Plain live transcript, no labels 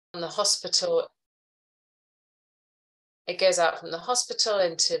the hospital. It goes out from the hospital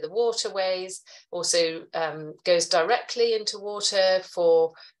into the waterways, also goes directly into water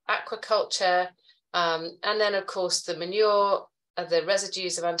for aquaculture. And then, of course, the manure, the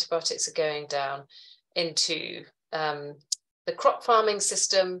residues of antibiotics are going down into the crop farming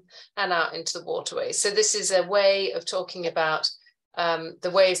system and out into the waterways. So this is a way of talking about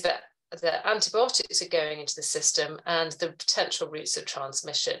the ways that the antibiotics are going into the system and the potential routes of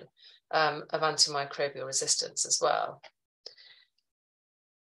transmission of antimicrobial resistance as well.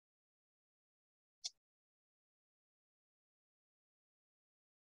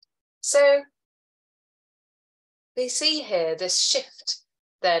 So we see here this shift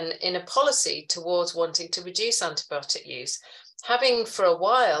then in a policy towards wanting to reduce antibiotic use, having for a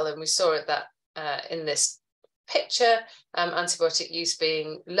while, and we saw it that in this picture, antibiotic use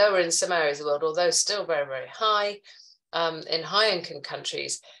being lower in some areas of the world, although still very, very high in high-income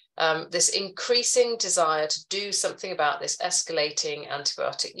countries, this increasing desire to do something about this escalating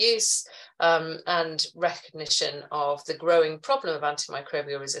antibiotic use and recognition of the growing problem of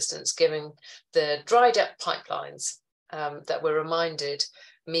antimicrobial resistance, given the dried up pipelines that we're reminded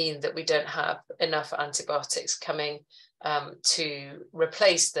mean that we don't have enough antibiotics coming to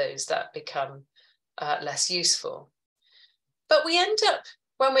replace those that become less useful. But we end up,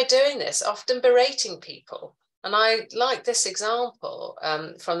 when we're doing this, often berating people. And I like this example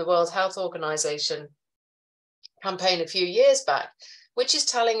from the World Health Organization campaign a few years back, which is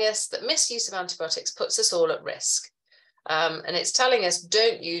telling us that misuse of antibiotics puts us all at risk. And it's telling us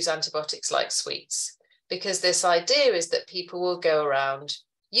don't use antibiotics like sweets, because this idea is that people will go around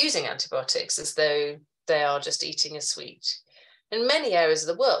using antibiotics as though they are just eating a sweet. In many areas of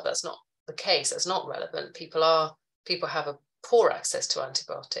the world, that's not the case. That's not relevant. People have a poor access to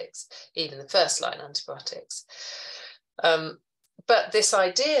antibiotics, even the first line antibiotics. But this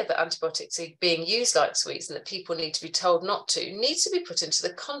idea that antibiotics are being used like sweets and that people need to be told not to needs to be put into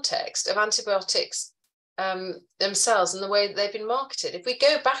the context of antibiotics themselves and the way that they've been marketed. If we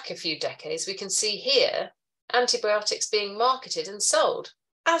go back a few decades, we can see here antibiotics being marketed and sold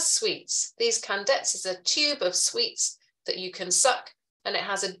as sweets. These candettes is a tube of sweets that you can suck, and it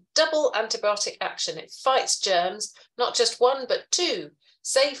has a double antibiotic action. It fights germs, not just one, but two.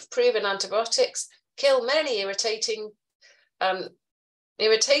 Safe, proven antibiotics kill many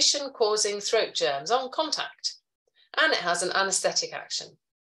irritation-causing throat germs on contact, and it has an anesthetic action.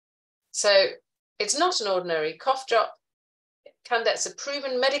 So it's not an ordinary cough drop. Candettes are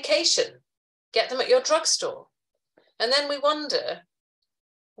proven medication. Get them at your drugstore. And then we wonder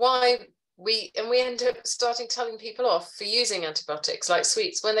why we end up starting telling people off for using antibiotics like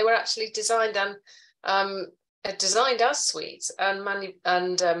sweets when they were actually designed as sweets and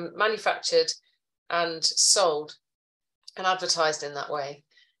manufactured and sold and advertised in that way.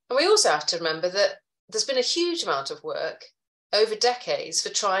 And we also have to remember that there's been a huge amount of work over decades for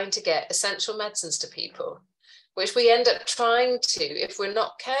trying to get essential medicines to people, which we end up trying to, if we're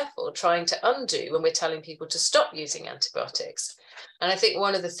not careful, trying to undo when we're telling people to stop using antibiotics. And I think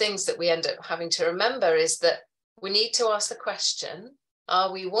one of the things that we end up having to remember is that we need to ask the question,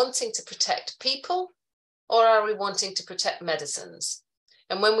 are we wanting to protect people or are we wanting to protect medicines?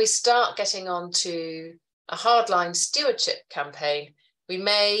 And when we start getting on to a hardline stewardship campaign, we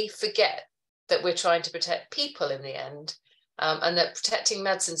may forget that we're trying to protect people in the end, and that protecting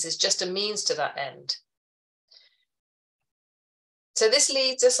medicines is just a means to that end. So this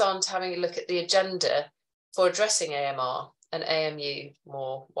leads us on to having a look at the agenda for addressing AMR and AMU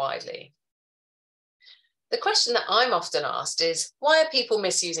more widely. The question that I'm often asked is, why are people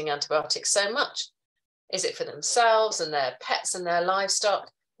misusing antibiotics so much? Is it for themselves and their pets and their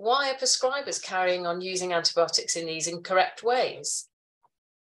livestock? Why are prescribers carrying on using antibiotics in these incorrect ways?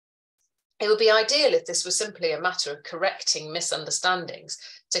 It would be ideal if this was simply a matter of correcting misunderstandings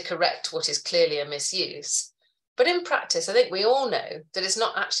to correct what is clearly a misuse. But in practice, I think we all know that it's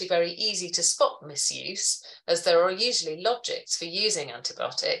not actually very easy to spot misuse, as there are usually logics for using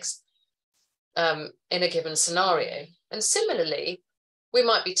antibiotics in a given scenario. And similarly, we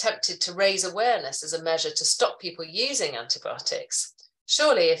might be tempted to raise awareness as a measure to stop people using antibiotics.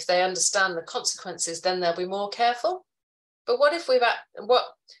 Surely, if they understand the consequences, then they'll be more careful. But what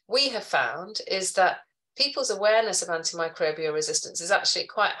we have found is that people's awareness of antimicrobial resistance is actually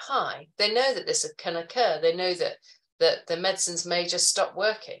quite high. They know that this can occur. They know that the medicines may just stop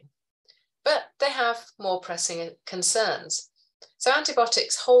working, but they have more pressing concerns. So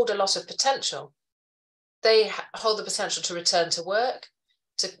antibiotics hold a lot of potential. They hold the potential to return to work,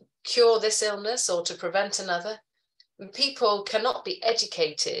 to cure this illness or to prevent another. And people cannot be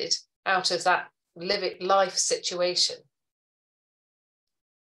educated out of that life situation.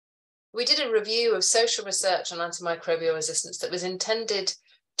 we did a review of social research on antimicrobial resistance that was intended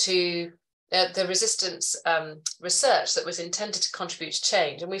to, the resistance research that was intended to contribute to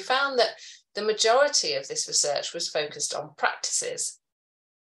change. And we found that the majority of this research was focused on practices.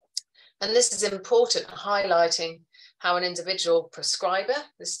 And this is important, highlighting how an individual prescriber,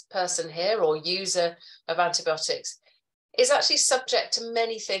 this person here, or user of antibiotics, is actually subject to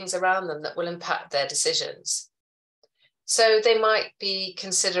many things around them that will impact their decisions. So they might be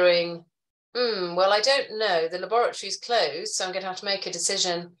considering, well, I don't know, the laboratory's closed, so I'm going to have to make a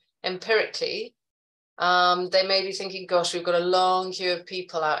decision empirically. They may be thinking, gosh, we've got a long queue of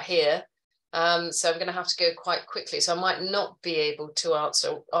people out here, so I'm going to have to go quite quickly. So I might not be able to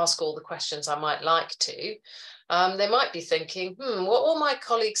ask all the questions I might like to. They might be thinking, what will my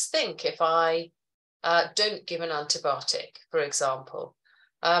colleagues think if I don't give an antibiotic, for example?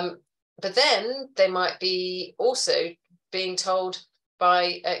 But then they might be also being told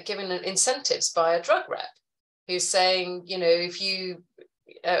by given incentives by a drug rep who's saying, if you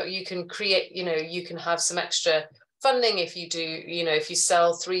can create, you can have some extra funding if you do, if you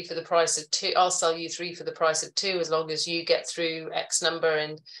sell 3 for the price of 2, I'll sell you 3 for the price of 2 as long as you get through X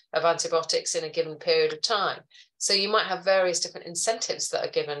number of antibiotics in a given period of time. So you might have various different incentives that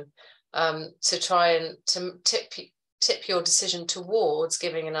are given to try and to tip your decision towards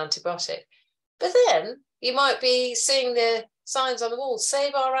giving an antibiotic. But then you might be seeing the signs on the wall,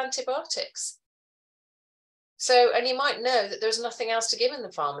 save our antibiotics. So, and you might know that there's nothing else to give in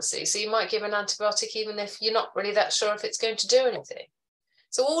the pharmacy. So you might give an antibiotic even if you're not really that sure if it's going to do anything.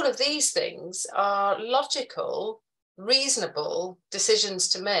 So all of these things are logical, reasonable decisions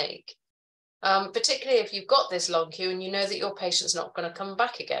to make, particularly if you've got this long queue and you know that your patient's not going to come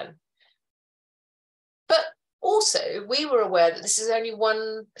back again. But also, we were aware that this is only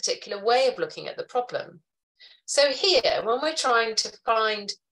one particular way of looking at the problem. So here, when we're trying to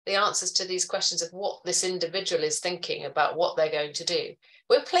find the answers to these questions of what this individual is thinking about what they're going to do,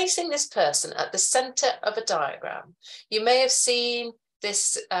 we're placing this person at the center of a diagram. You may have seen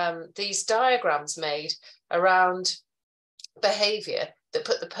this, these diagrams made around behavior that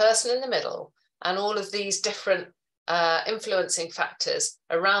put the person in the middle and all of these different influencing factors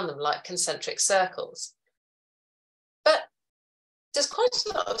around them, like concentric circles. But there's quite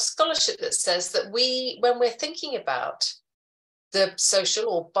a lot of scholarship that says that when we're thinking about the social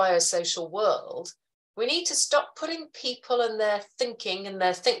or biosocial world, we need to stop putting people and their thinking and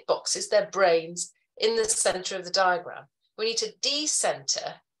their think boxes, their brains, in the center of the diagram. We need to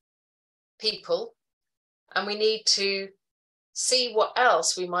de-center people, and we need to see what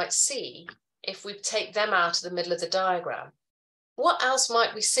else we might see if we take them out of the middle of the diagram. What else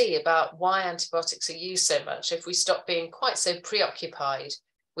might we see about why antibiotics are used so much if we stop being quite so preoccupied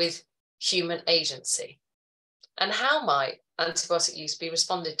with human agency? And how might antibiotic use be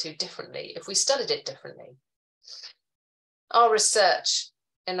responded to differently if we studied it differently? Our research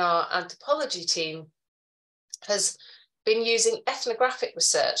in our anthropology team has been using ethnographic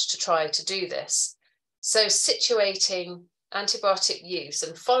research to try to do this. So situating antibiotic use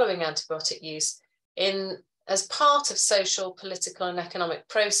and following antibiotic use as part of social, political, and economic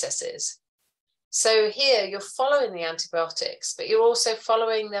processes. So here you're following the antibiotics, but you're also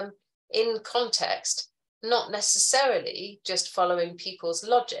following them in context, not necessarily just following people's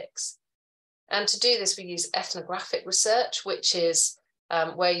logics. And to do this, we use ethnographic research, which is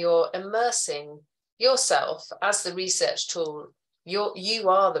where you're immersing yourself as the research tool. You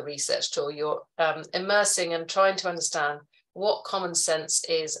are the research tool. You're immersing and trying to understand what common sense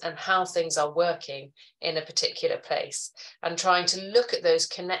is and how things are working in a particular place, and trying to look at those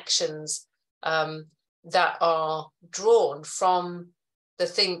connections that are drawn from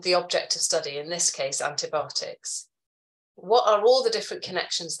the object of study, in this case, antibiotics. What are all the different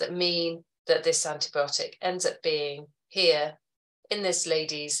connections that mean that this antibiotic ends up being here in this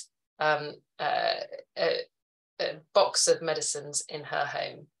lady's box of medicines in her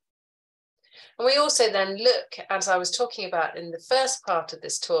home? And we also then look, as I was talking about in the first part of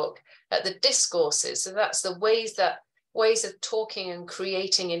this talk, at the discourses. So that's the ways of talking and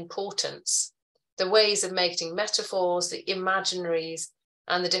creating importance, the ways of making metaphors, the imaginaries,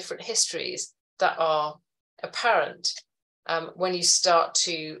 and the different histories that are apparent when you start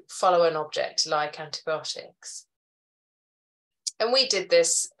to follow an object like antibiotics. And we did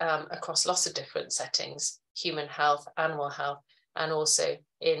this across lots of different settings: human health, animal health, and also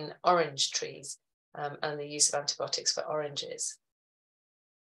in orange trees and the use of antibiotics for oranges.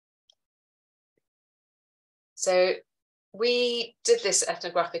 So we did this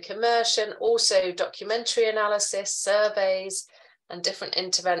ethnographic immersion, also documentary analysis, surveys, and different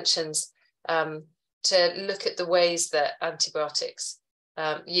interventions to look at the ways that antibiotics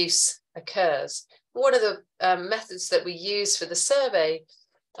use occurs. One of the methods that we used for the survey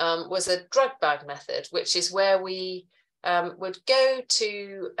was a drug bag method, which is where we would go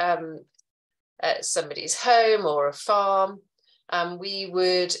to somebody's home or a farm, and we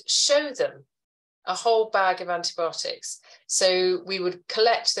would show them a whole bag of antibiotics. So we would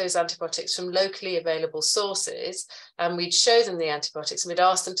collect those antibiotics from locally available sources, and we'd show them the antibiotics, and we'd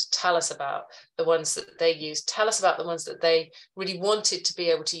ask them to tell us about the ones that they used, tell us about the ones that they really wanted to be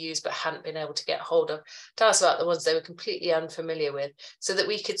able to use but hadn't been able to get hold of, tell us about the ones they were completely unfamiliar with, so that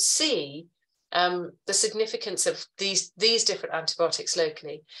we could see the significance of these different antibiotics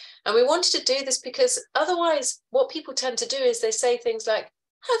locally. And we wanted to do this because otherwise what people tend to do is they say things like,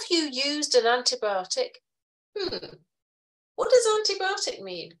 have you used an antibiotic? What does antibiotic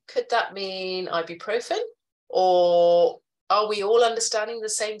mean? Could that mean ibuprofen? Or are we all understanding the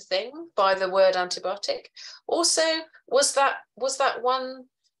same thing by the word antibiotic? Also, was that one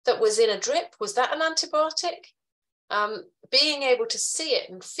that was in a drip, was that an antibiotic? Being able to see it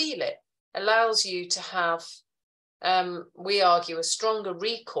and feel it allows you to have, we argue, a stronger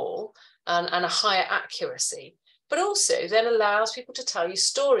recall and a higher accuracy, but also then allows people to tell you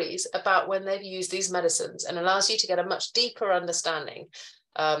stories about when they've used these medicines, and allows you to get a much deeper understanding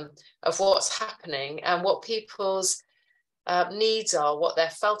of what's happening and what people's needs are, what their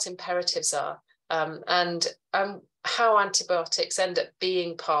felt imperatives are, and how antibiotics end up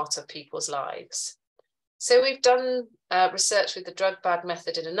being part of people's lives. So we've done research with the drug bag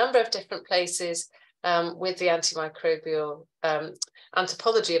method in a number of different places with the antimicrobial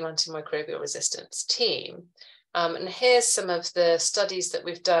Anthropology of Antimicrobial Resistance team. And here's some of the studies that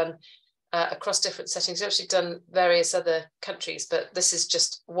we've done across different settings. We've actually done various other countries, but this is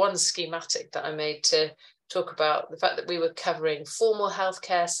just one schematic that I made to talk about the fact that we were covering formal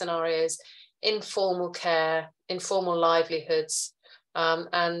healthcare scenarios, informal care, informal livelihoods,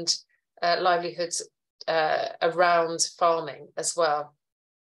 and livelihoods around farming as well.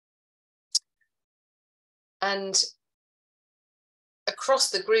 And across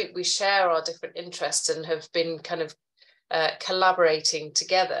the group, we share our different interests and have been kind of collaborating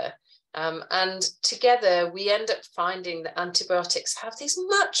together. And together we end up finding that antibiotics have these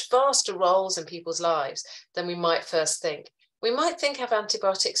much vaster roles in people's lives than we might first think. We might think of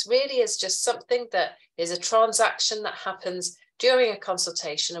antibiotics really as just something that is a transaction that happens during a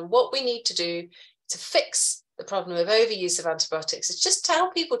consultation, and what we need to do to fix the problem of overuse of antibiotics is just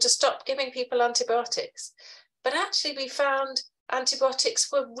tell people to stop giving people antibiotics. But actually we found antibiotics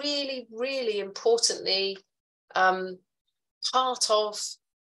were really, really importantly part of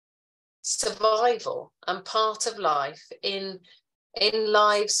survival and part of life in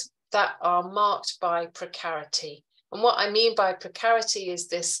lives that are marked by precarity. And what I mean by precarity is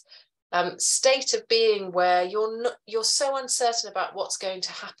this state of being where you're so uncertain about what's going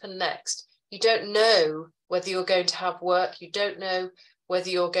to happen next. You don't know whether you're going to have work. You don't know whether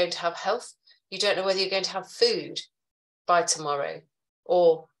you're going to have health. You don't know whether you're going to have food by tomorrow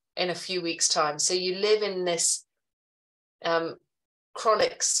or in a few weeks' time. So you live in this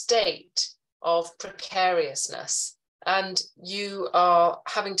chronic state of precariousness, and you are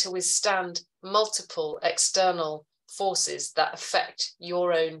having to withstand multiple external forces that affect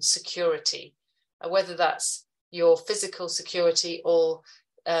your own security, whether that's your physical security or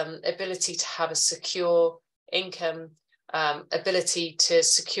ability to have a secure income, ability to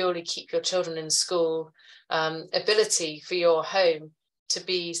securely keep your children in school, ability for your home to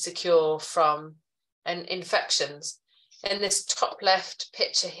be secure from infections. In this top left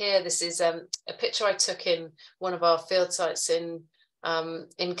picture here, this is a picture I took in one of our field sites in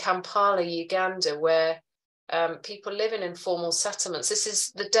Kampala, Uganda, where people live in informal settlements. This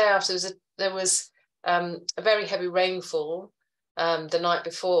is the day after there was a very heavy rainfall the night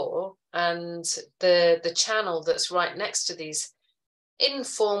before, and the channel that's right next to these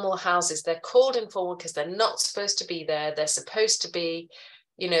informal houses, they're called informal because they're not supposed to be there. They're supposed to be,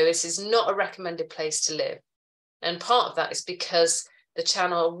 this is not a recommended place to live. And part of that is because the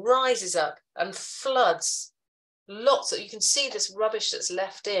channel rises up and floods lots. You can see this rubbish that's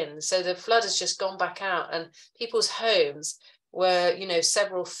left in. So the flood has just gone back out, and people's homes were,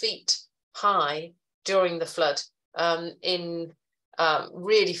 several feet high during the flood, in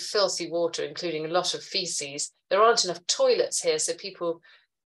really filthy water, including a lot of feces. There aren't enough toilets here, so people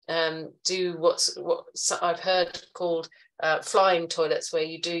do what I've heard called flying toilets, where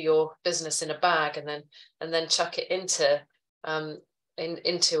you do your business in a bag and then chuck it into an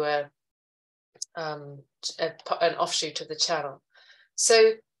offshoot of the channel.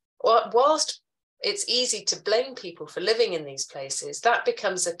 So whilst it's easy to blame people for living in these places, that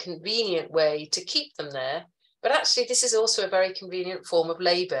becomes a convenient way to keep them there But actually, this is also a very convenient form of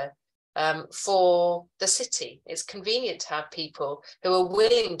labour for the city. It's convenient to have people who are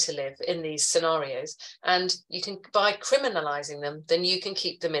willing to live in these scenarios, and you can, by criminalising them, then you can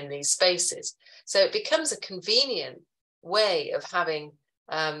keep them in these spaces. So it becomes a convenient way of having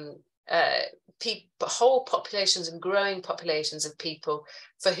whole populations and growing populations of people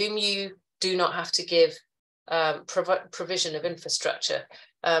for whom you do not have to give provision of infrastructure.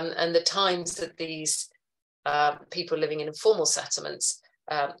 And the times that these people living in informal settlements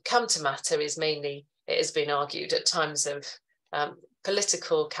come to matter is mainly, it has been argued, at times of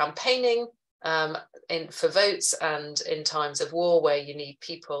political campaigning for votes, and in times of war where you need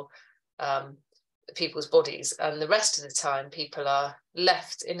people's bodies, and the rest of the time people are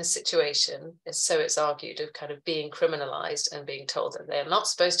left in a situation, so it's argued, of kind of being criminalized and being told that they're not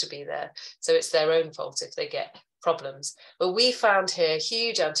supposed to be there, so it's their own fault if they get problems. But we found here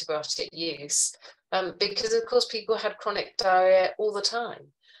huge antibiotic use because of course people had chronic diarrhea all the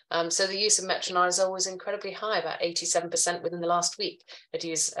time. So the use of metronidazole was incredibly high, about 87% within the last week of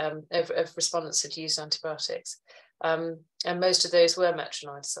respondents had used antibiotics. And most of those were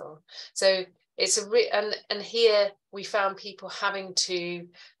metronidazole. So it's and here we found people having to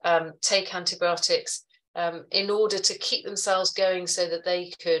take antibiotics in order to keep themselves going so that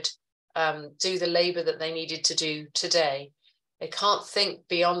they could do the labour that they needed to do today. They can't think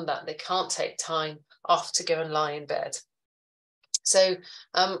beyond that. They can't take time off to go and lie in bed. So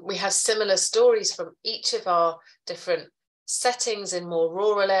we have similar stories from each of our different settings in more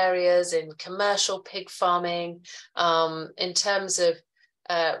rural areas, in commercial pig farming, in terms of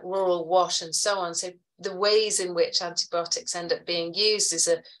rural wash and so on. So the ways in which antibiotics end up being used is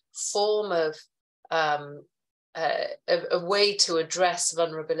a form of a way to address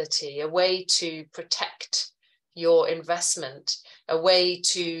vulnerability, a way to protect your investment, a way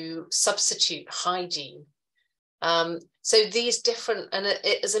to substitute hygiene. So these different, and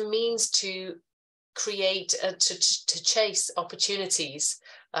it as a means to create, to chase opportunities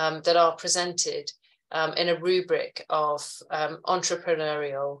that are presented in a rubric of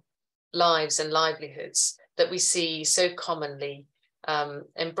entrepreneurial lives and livelihoods that we see so commonly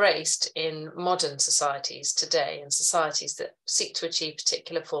embraced in modern societies today, and societies that seek to achieve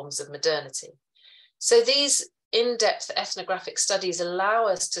particular forms of modernity. So these in-depth ethnographic studies allow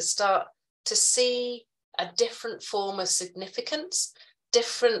us to start to see a different form of significance,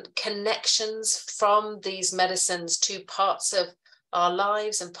 different connections from these medicines to parts of our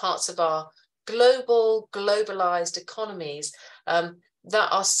lives and parts of our globalized economies that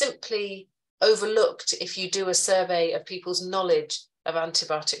are simply overlooked if you do a survey of people's knowledge of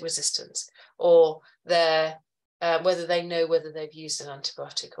antibiotic resistance, or their whether they know whether they've used an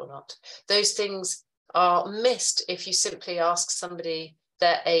antibiotic or not. Those things are missed if you simply ask somebody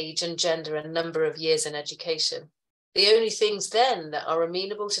their age and gender and number of years in education. The only things then that are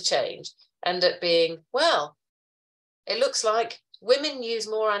amenable to change end up being, well, it looks like women use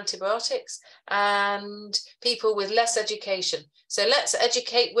more antibiotics and people with less education, so let's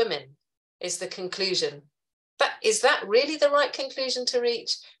educate women, is the conclusion. But is that really the right conclusion to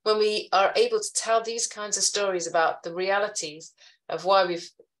reach when we are able to tell these kinds of stories about the realities of why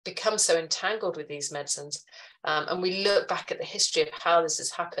we've become so entangled with these medicines? And we look back at the history of how this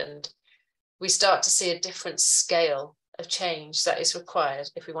has happened, we start to see a different scale of change that is required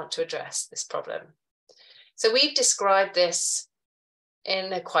if we want to address this problem. So we've described this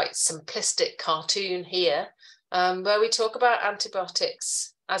in a quite simplistic cartoon here, where we talk about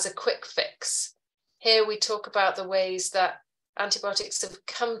antibiotics as a quick fix. Here we talk about the ways that antibiotics have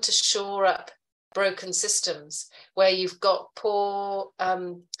come to shore up broken systems, where you've got poorly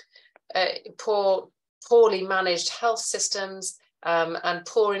managed health systems and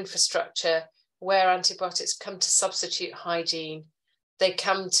poor infrastructure, where antibiotics come to substitute hygiene. They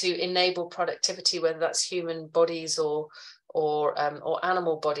come to enable productivity, whether that's human bodies or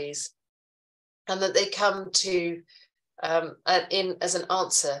animal bodies, and that they come to as an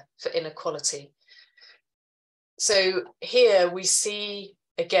answer for inequality. So here we see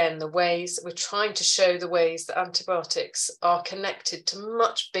again the ways, we're trying to show the ways that antibiotics are connected to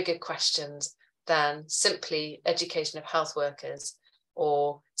much bigger questions than simply education of health workers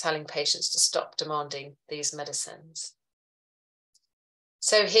or telling patients to stop demanding these medicines.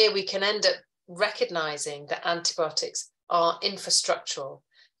 So here we can end up recognizing that antibiotics are infrastructural.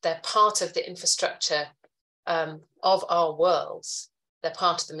 They're part of the infrastructure of our worlds. They're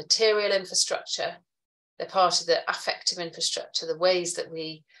part of the material infrastructure. They're part of the affective infrastructure, the ways that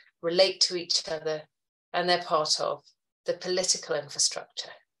we relate to each other, and they're part of the political infrastructure.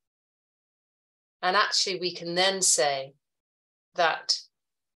 And actually, we can then say that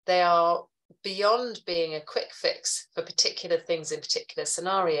they are beyond being a quick fix for particular things in particular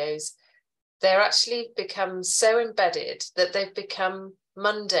scenarios, they're actually become so embedded that they've become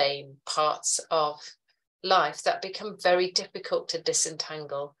mundane parts of life that become very difficult to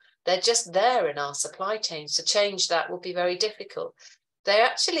disentangle. They're just there in our supply chains. To change that will be very difficult. They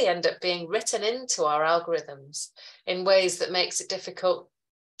actually end up being written into our algorithms in ways that makes it difficult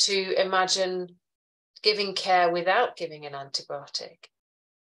to imagine giving care without giving an antibiotic.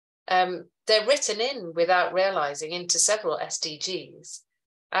 They're written in without realizing into several SDGs,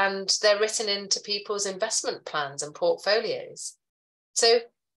 and they're written into people's investment plans and portfolios. So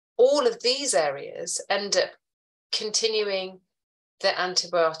all of these areas end up continuing the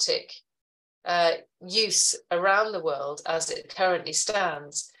antibiotic use around the world as it currently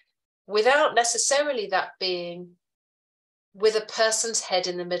stands, without necessarily that being with a person's head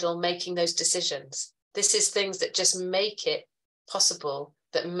in the middle making those decisions. This is things that just make it possible,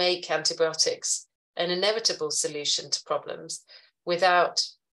 that make antibiotics an inevitable solution to problems without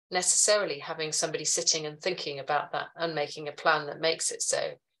necessarily having somebody sitting and thinking about that and making a plan that makes it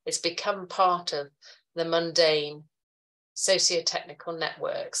so. It's become part of the mundane socio-technical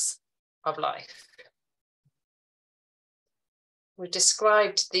networks of life. We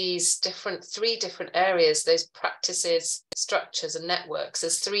described these three different areas, those practices, structures, and networks,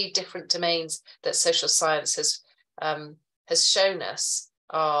 as three different domains that social science has shown us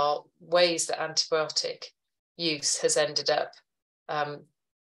are ways that antibiotic use has ended up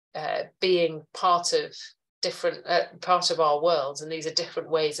being part of our worlds, and these are different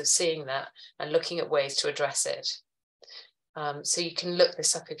ways of seeing that and looking at ways to address it. So you can look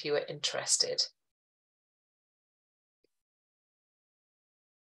this up if you are interested.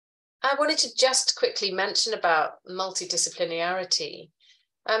 I wanted to just quickly mention about multidisciplinarity.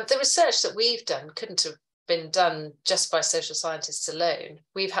 The research that we've done couldn't have been done just by social scientists alone.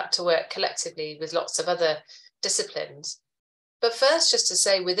 We've had to work collectively with lots of other disciplines. But first, just to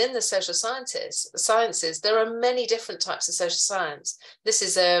say, within the social sciences, there are many different types of social science. This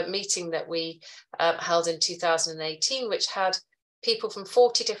is a meeting that we held in 2018, which had people from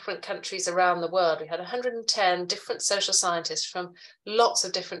 40 different countries around the world. We had 110 different social scientists from lots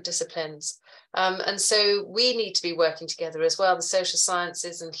of different disciplines. And so we need to be working together as well, the social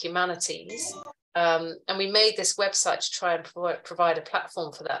sciences and humanities. And we made this website to try and provide a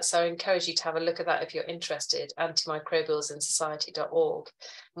platform for that. So I encourage you to have a look at that if you're interested, antimicrobialsinsociety.org.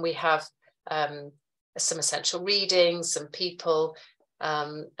 And we have some essential readings, some people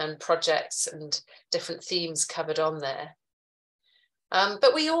and projects and different themes covered on there.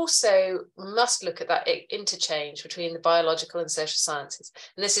 But we also must look at that interchange between the biological and social sciences.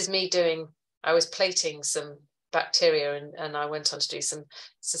 And this is me I was plating some bacteria and I went on to do some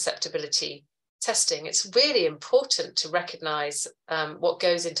susceptibility testing. It's really important to recognize what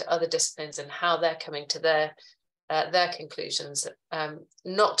goes into other disciplines and how they're coming to their conclusions,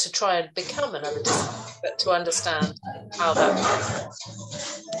 not to try and become another discipline, but to understand how that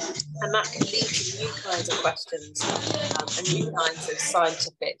works. And that can lead to new kinds of questions and new kinds of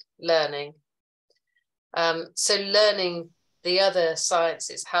scientific learning. So learning the other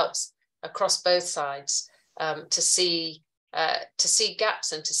sciences helps across both sides to see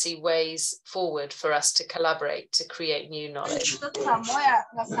gaps and to see ways forward for us to collaborate to create new knowledge. And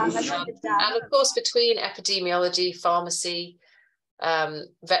of course, between epidemiology, pharmacy,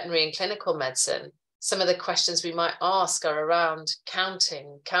 veterinary and clinical medicine, some of the questions we might ask are around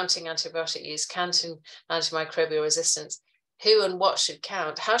counting antibiotic use, counting antimicrobial resistance. Who and what should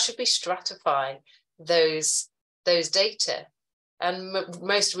count? How should we stratify those data? And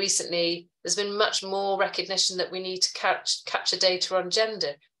most recently, there's been much more recognition that we need to capture data on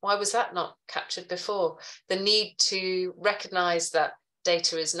gender. Why was that not captured before? The need to recognize that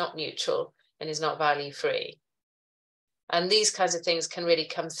data is not neutral and is not value-free. And these kinds of things can really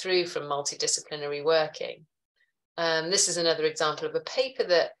come through from multidisciplinary working. This is another example of a paper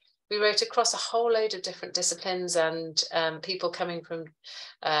that we wrote across a whole load of different disciplines and people coming from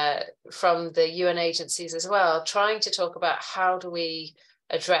the UN agencies as well, trying to talk about how do we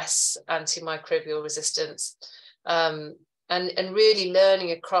address antimicrobial resistance and really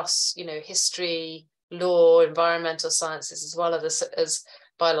learning across, history, law, environmental sciences, as well as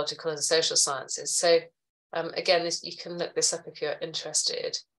biological and social sciences. So again, you can look this up if you're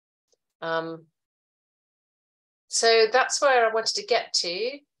interested. So that's where I wanted to get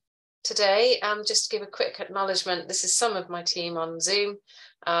to today. Just to give a quick acknowledgement, this is some of my team on Zoom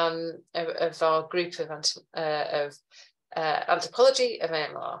of our group of Anthropology of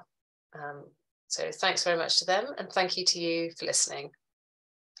AMR. So thanks very much to them, and thank you to you for listening.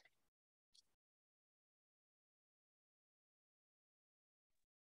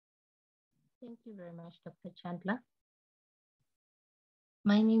 Thank you very much, Dr. Chandler.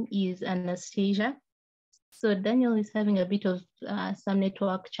 My name is Anastasia. So Daniel is having a bit of some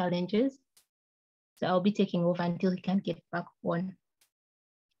network challenges. So I'll be taking over until he can get back on.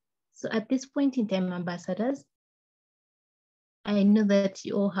 So at this point in time, ambassadors, I know that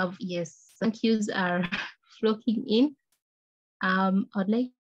you all have, yes, thank yous are flocking in. I'd like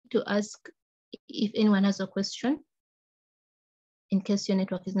to ask if anyone has a question. In case your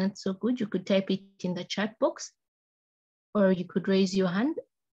network is not so good, you could type it in the chat box, or you could raise your hand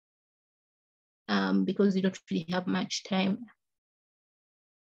because you don't really have much time.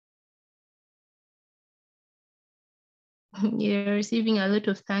 You're receiving a lot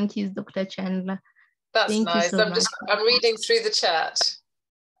of thank yous, Dr. Chandler. That's Thank nice. you so much. I'm reading through the chat.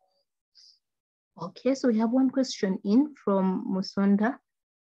 Okay, so we have one question in from Musonda.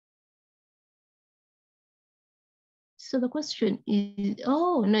 So the question is,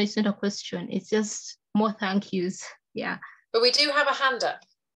 oh, no, it's not a question. It's just more thank yous. Yeah. But we do have a hand up.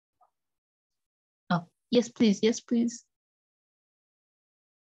 Oh, yes, please. Yes, please.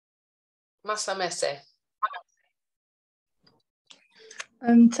 Masamese.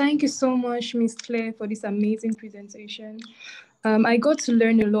 Thank you so much, Ms. Claire, for this amazing presentation. I got to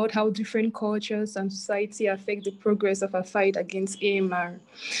learn a lot how different cultures and society affect the progress of a fight against AMR.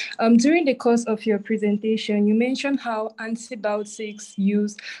 During the course of your presentation, you mentioned how antibiotics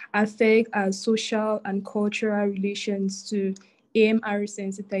use affect our social and cultural relations to AMR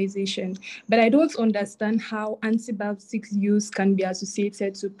sensitization, but I don't understand how antibiotics use can be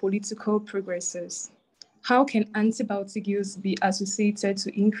associated to political progresses. How can antibiotic use be associated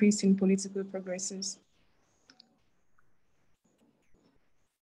to increase in political progresses?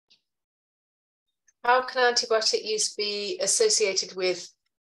 How can antibiotic use be associated with?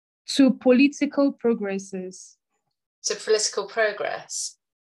 To political progresses. To political progress?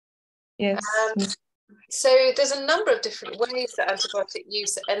 Yes. So there's a number of different ways that antibiotic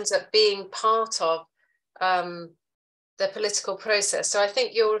use ends up being part of the political process. So I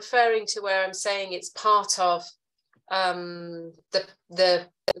think you're referring to where I'm saying it's part of the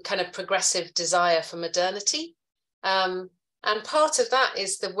kind of progressive desire for modernity. And part of that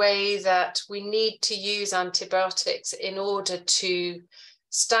is the way that we need to use antibiotics in order to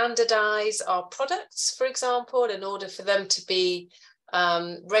standardize our products, for example, in order for them to be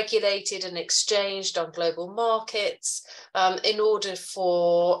regulated and exchanged on global markets, in order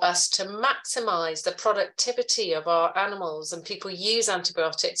for us to maximize the productivity of our animals. And people use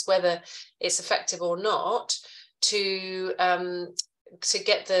antibiotics, whether it's effective or not, to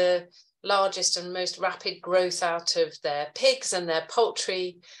get the largest and most rapid growth out of their pigs and their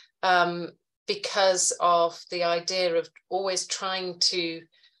poultry, because of the idea of always trying to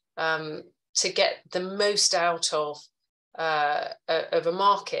get the most out of a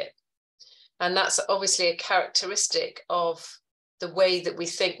market. And that's obviously a characteristic of the way that we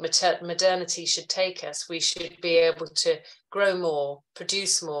think modernity should take us. We should be able to grow more,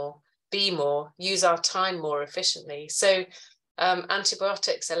 produce more, be more, use our time more efficiently. So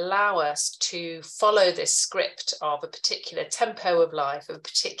antibiotics allow us to follow this script of a particular tempo of life, of a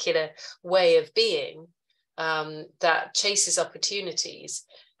particular way of being that chases opportunities.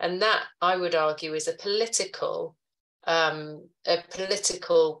 And that, I would argue, is a political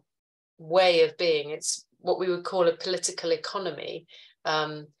way of being. It's what we would call a political economy,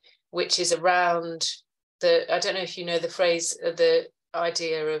 which is around I don't know if you know the phrase, the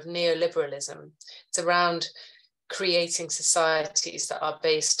idea of neoliberalism. It's around creating societies that are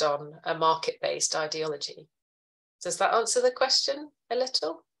based on a market-based ideology. Does that answer the question a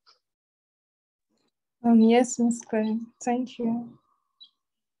little? Yes, Ms. Claire. Thank you.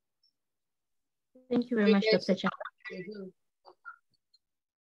 Thank you very much, Dr. Chandler.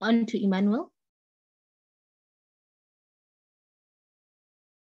 On to Emmanuel.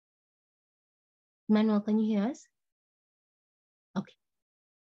 Emmanuel, can you hear us? Okay.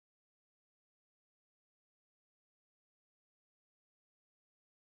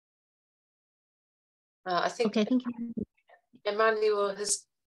 I think, okay, thank you. Emmanuel has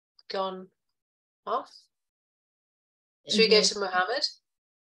gone off. Should we go to Mohammed?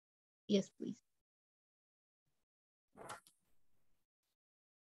 Yes, please.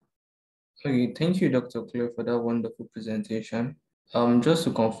 Okay, thank you, Dr. Clare, for that wonderful presentation. Just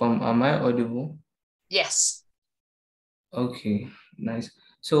to confirm, am I audible? Yes. Okay, nice.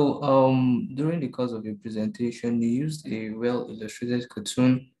 So during the course of your presentation, you used a well-illustrated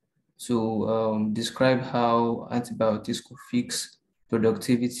cartoon to describe how antibiotics could fix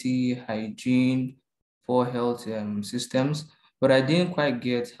productivity, hygiene, poor health systems, but I didn't quite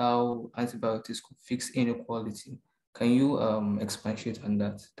get how antibiotics could fix inequality. Can you expatiate on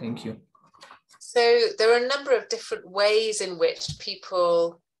that? Thank you. So there are a number of different ways in which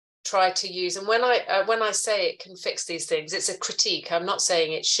people try to use, and when I say it can fix these things, it's a critique. I'm not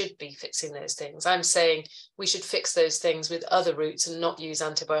saying it should be fixing those things. I'm saying we should fix those things with other routes and not use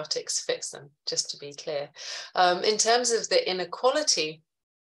antibiotics to fix them, just to be clear. In terms of the inequality,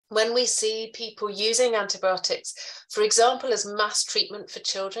 when we see people using antibiotics, for example, as mass treatment for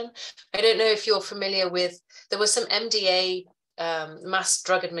children, I don't know if you're familiar with, there was some MDA, mass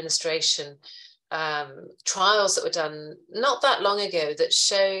drug administration trials that were done not that long ago that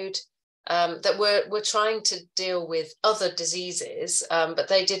showed that we're trying to deal with other diseases, but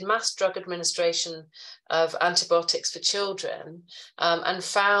they did mass drug administration of antibiotics for children, and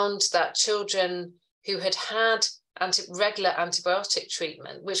found that children who had had regular antibiotic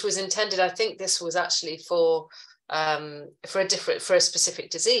treatment, which was intended, I think this was actually for a specific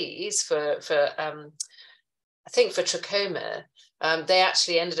disease, I think for trachoma, they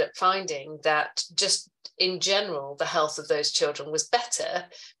actually ended up finding that just in general, the health of those children was better.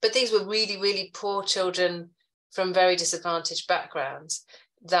 But these were really, really poor children from very disadvantaged backgrounds,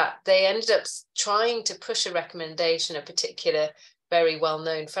 that they ended up trying to push a recommendation. A particular very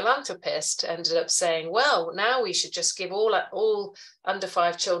well-known philanthropist ended up saying, well, now we should just give all under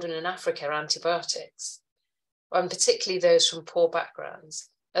 5 children in Africa antibiotics, and particularly those from poor backgrounds,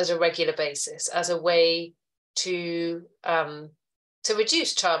 as a regular basis, as a way to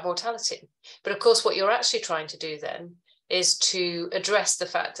reduce child mortality. But of course, what you're actually trying to do then is to address the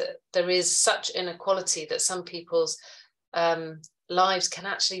fact that there is such inequality that some people's lives can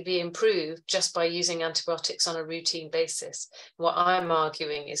actually be improved just by using antibiotics on a routine basis. What I'm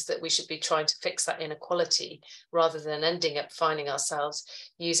arguing is that we should be trying to fix that inequality rather than ending up finding ourselves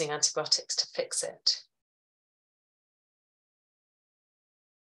using antibiotics to fix it.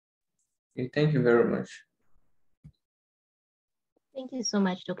 Okay, thank you very much. Thank you so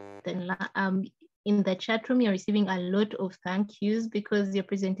much, Dr. Nla. In the chat room, you're receiving a lot of thank yous because your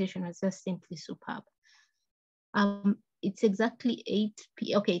presentation was just simply superb. It's exactly 8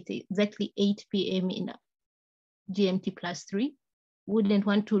 p.m. in GMT +3. Wouldn't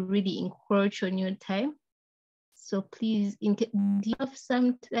want to really encroach on your time. So please, do you have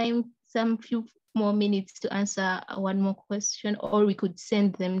some time, some few more minutes to answer one more question, or we could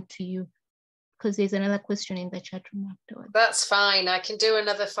send them to you? Because there's another question in the chat room afterwards. That's fine. I can do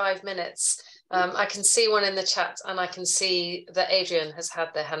another 5 minutes. I can see one in the chat, and I can see that Adrian has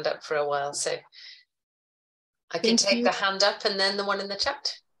had their hand up for a while. So I can take the hand up and then the one in the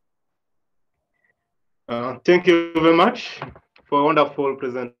chat. Thank you very much for a wonderful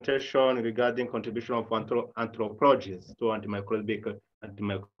presentation regarding contribution of anthropologists to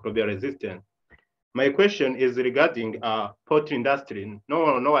antimicrobial resistance. My question is regarding poultry industry.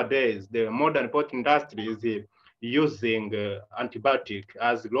 Nowadays, the modern poultry industry is using antibiotic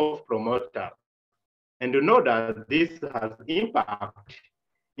as growth promoter, and you know that this has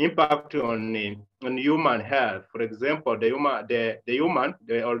impact on human health. For example, the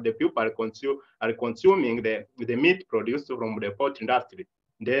people are consuming the meat produced from the poultry industry.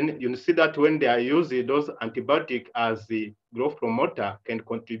 Then you see that when they are using those antibiotics as the growth promoter, can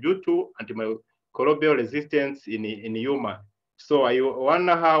contribute to antimicrobial resistance in human. So I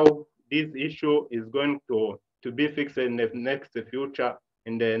wonder how this issue is going to be fixed in the next future.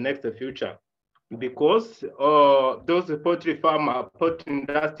 Because those poultry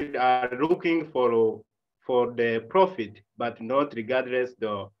industry are looking for the profit, but not regardless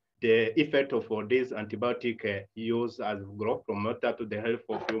the effect of this antibiotic use as growth promoter to the health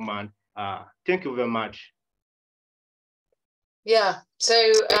of human. Thank you very much. Yeah. So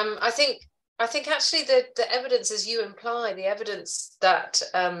I think actually the evidence, as you imply, the evidence that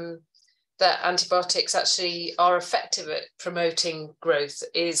that antibiotics actually are effective at promoting growth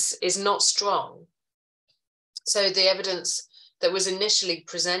is not strong. So the evidence that was initially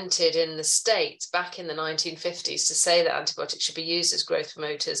presented in the States back in the 1950s to say that antibiotics should be used as growth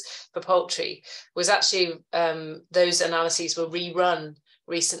promoters for poultry was actually, those analyses were rerun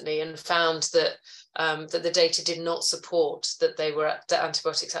recently and found that that the data did not support that that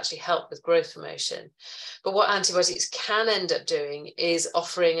antibiotics actually help with growth promotion. But what antibiotics can end up doing is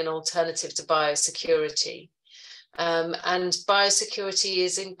offering an alternative to biosecurity. And biosecurity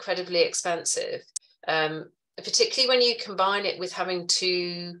is incredibly expensive, particularly when you combine it with having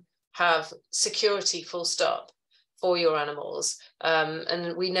to have security full stop for your animals.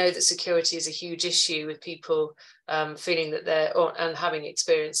 And we know that security is a huge issue with people feeling that and having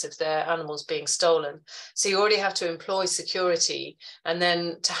experience of their animals being stolen. So you already have to employ security. And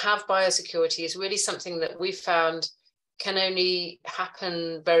then to have biosecurity is really something that we found can only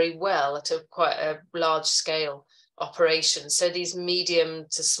happen very well at quite a large scale operations. So these medium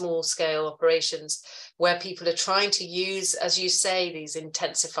to small scale operations where people are trying to use, as you say, these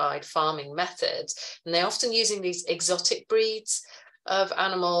intensified farming methods, and they're often using these exotic breeds of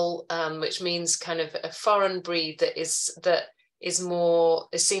animal, which means kind of a foreign breed that is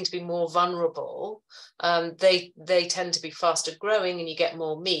seen to be more vulnerable. They tend to be faster growing and you get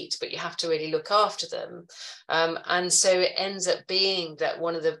more meat, but you have to really look after them. And so it ends up being that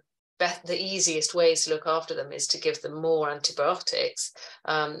one of the easiest ways to look after them is to give them more antibiotics,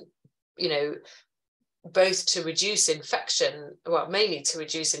 you know, both to reduce infection, well, mainly to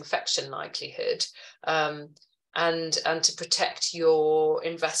reduce infection likelihood, and to protect your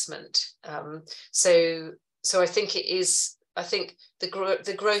investment. So I think it is. I think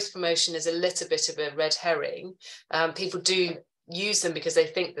the growth promotion is a little bit of a red herring. People do use them because they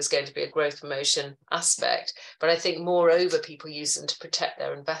think there's going to be a growth promotion aspect, but I think moreover people use them to protect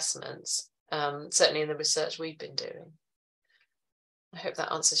their investments, certainly in the research we've been doing. I hope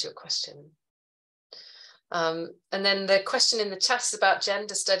that answers your question. And then the question in the chat is about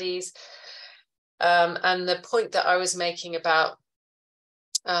gender studies, and the point that I was making about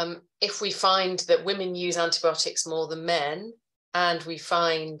if we find that women use antibiotics more than men, and we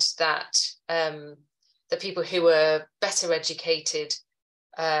find that the people who are better educated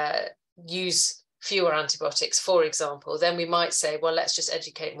use fewer antibiotics, for example, then we might say, well, let's just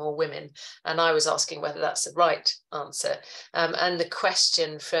educate more women. And I was asking whether that's the right answer. And the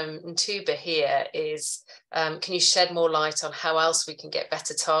question from Ntuba here is, can you shed more light on how else we can get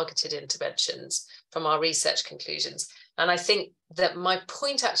better targeted interventions from our research conclusions? And I think that my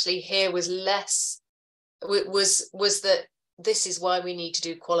point actually here was was that this is why we need to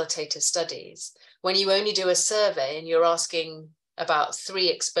do qualitative studies. When you only do a survey and you're asking about 3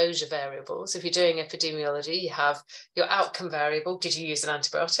 exposure variables, if you're doing epidemiology, you have your outcome variable, did you use an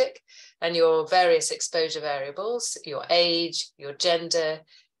antibiotic? And your various exposure variables, your age, your gender,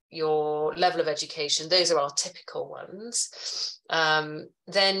 your level of education, those are our typical ones.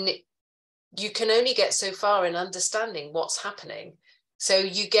 Then you can only get so far in understanding what's happening. So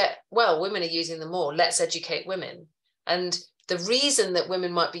you get, well, women are using them more, let's educate women. And the reason that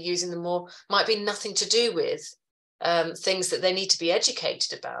women might be using them more might be nothing to do with things that they need to be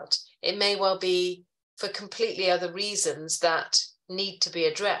educated about. It may well be for completely other reasons that need to be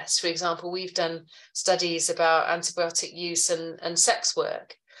addressed. For example, we've done studies about antibiotic use and sex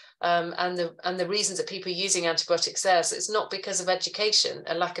work. And the reasons that people are using antibiotics there, so it's not because of education,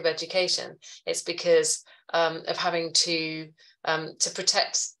 a lack of education, it's because of having to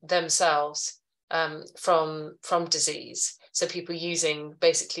protect themselves from disease. So people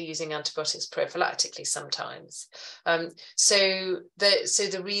basically using antibiotics prophylactically sometimes. So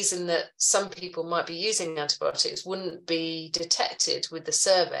the reason that some people might be using antibiotics wouldn't be detected with the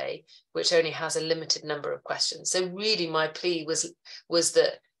survey, which only has a limited number of questions. So really my plea was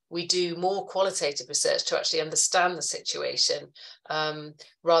that we do more qualitative research to actually understand the situation,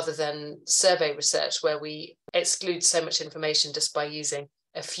 rather than survey research where we exclude so much information just by using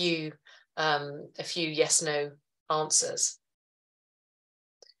a few yes/no answers.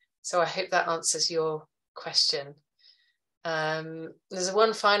 So I hope that answers your question. There's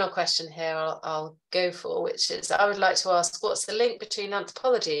one final question here I'll go for, which is, I would like to ask, what's the link between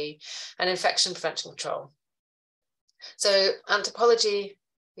anthropology and infection prevention control? So anthropology,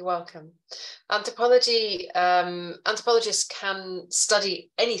 you're welcome. Anthropology, anthropologists can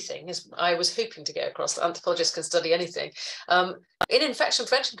study anything, as I was hoping to get across, that anthropologists can study anything. In infection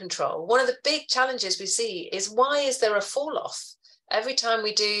prevention control, one of the big challenges we see is, why is there a fall off? Every time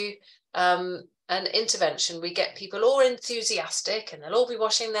we do an intervention, we get people all enthusiastic and they'll all be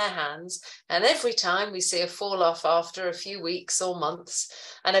washing their hands. And every time we see a fall off after a few weeks or months,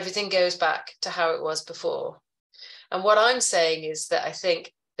 and everything goes back to how it was before. And what I'm saying is that I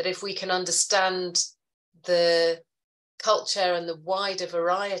think that if we can understand the culture and the wider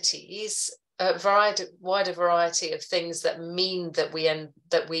variety of things that mean that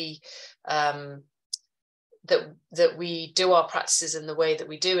we do our practices in the way that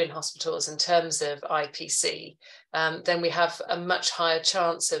we do in hospitals in terms of IPC, then we have a much higher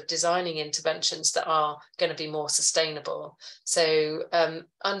chance of designing interventions that are going to be more sustainable. So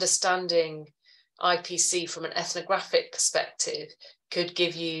understanding IPC from an ethnographic perspective could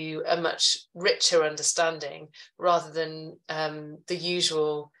give you a much richer understanding, rather than the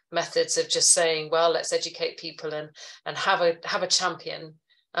usual methods of just saying, well, let's educate people and have a champion.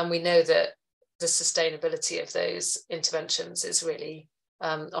 And we know that the sustainability of those interventions is really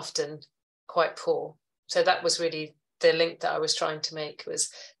often quite poor. So that was really the link that I was trying to make,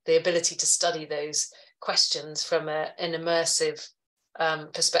 was the ability to study those questions from an immersive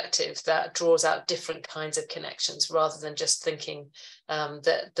perspective that draws out different kinds of connections rather than just thinking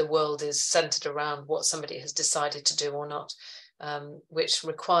that the world is centered around what somebody has decided to do or not, which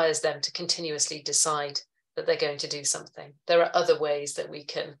requires them to continuously decide that they're going to do something. There are other ways that we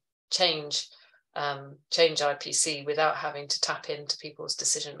can change IPC without having to tap into people's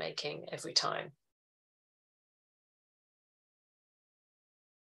decision making every time.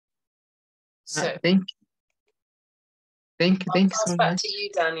 So thank you so back much. to you,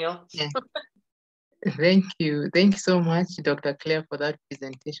 Daniel. Yeah. Thank you so much, Dr. Clare, for that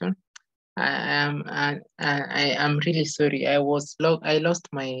presentation. I am really sorry. I lost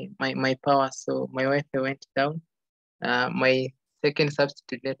my power, so my Wi-Fi went down. My second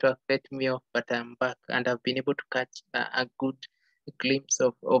substitute network let me off, but I'm back and I've been able to catch a good glimpse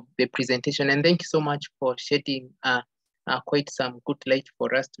of the presentation. And thank you so much for shedding quite some good light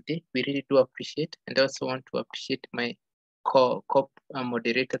for us today. We really do appreciate, and I also want to appreciate my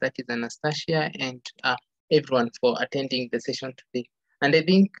co-moderator, that is Anastasia, and everyone for attending the session today. And I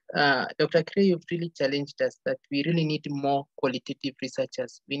think, Dr. Clare, you've really challenged us that we really need more qualitative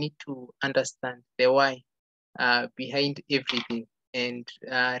researchers. We need to understand the why behind everything, and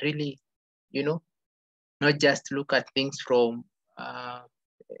really, not just look at things from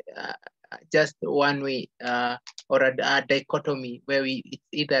just one way or a dichotomy where it's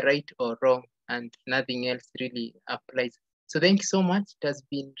either right or wrong and nothing else really applies. So thank you so much. It has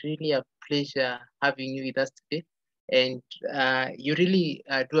been really a pleasure having you with us today. And you really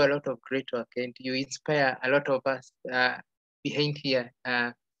do a lot of great work, and you inspire a lot of us behind here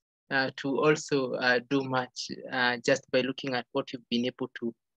to also do much just by looking at what you've been able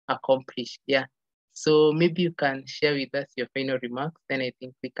to accomplish. Yeah. So maybe you can share with us your final remarks, then I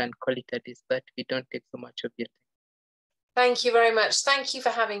think we can call it a day so that we don't take so much of your time. Thank you very much. Thank you for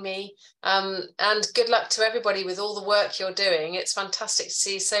having me. And good luck to everybody with all the work you're doing. It's fantastic to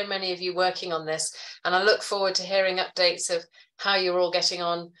see so many of you working on this. And I look forward to hearing updates of how you're all getting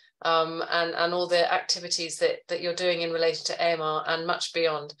on and all the activities that you're doing in relation to AMR and much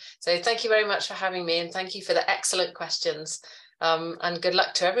beyond. So thank you very much for having me, and thank you for the excellent questions. And good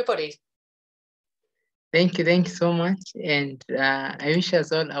luck to everybody. Thank you so much. And I wish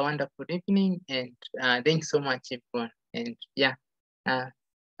us all a wonderful evening. And thanks so much, everyone. And yeah,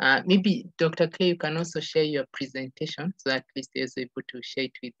 maybe Dr. Clare, you can also share your presentation so that at least you're able to share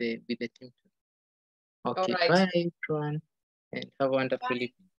it with the team. Okay, right. Bye everyone, and have a wonderful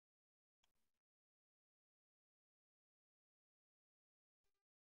evening.